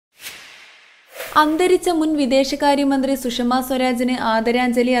അന്തരിച്ച മുൻ വിദേശകാര്യമന്ത്രി സുഷമ സ്വരാജിന്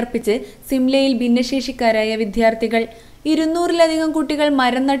ആദരാഞ്ജലി അർപ്പിച്ച് സിംലയിൽ ഭിന്നശേഷിക്കാരായ വിദ്യാർത്ഥികൾ. 200-ലധികം കുട്ടികൾ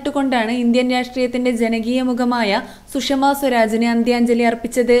മരം നട്ടുകൊണ്ടാണ് ഇന്ത്യൻ രാഷ്ട്രീയത്തിന്റെ ജനകീയ മുഖമായ സുഷമ സ്വരാജിന് അന്ത്യാഞ്ജലി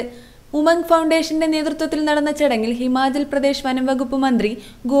അർപ്പിച്ചത്. ഉമംഗ് ഫൗണ്ടേഷന്റെ നേതൃത്വത്തിൽ നടന്ന ചടങ്ങിൽ ഹിമാചൽ പ്രദേശ് വനം വകുപ്പ് മന്ത്രി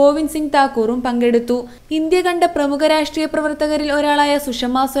ഗോവിന്ദ് സിംഗ് താക്കൂറും പങ്കെടുത്തു. ഇന്ത്യ കണ്ട പ്രമുഖ രാഷ്ട്രീയ പ്രവർത്തകരിൽ ഒരാളായ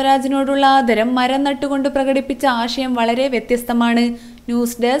സുഷമ സ്വരാജിനോടുള്ള ആദരം മരം നട്ടുകൊണ്ട് പ്രകടിപ്പിച്ച ആശയം വളരെ വ്യത്യസ്തമാണ്.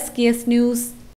 News desk yes news.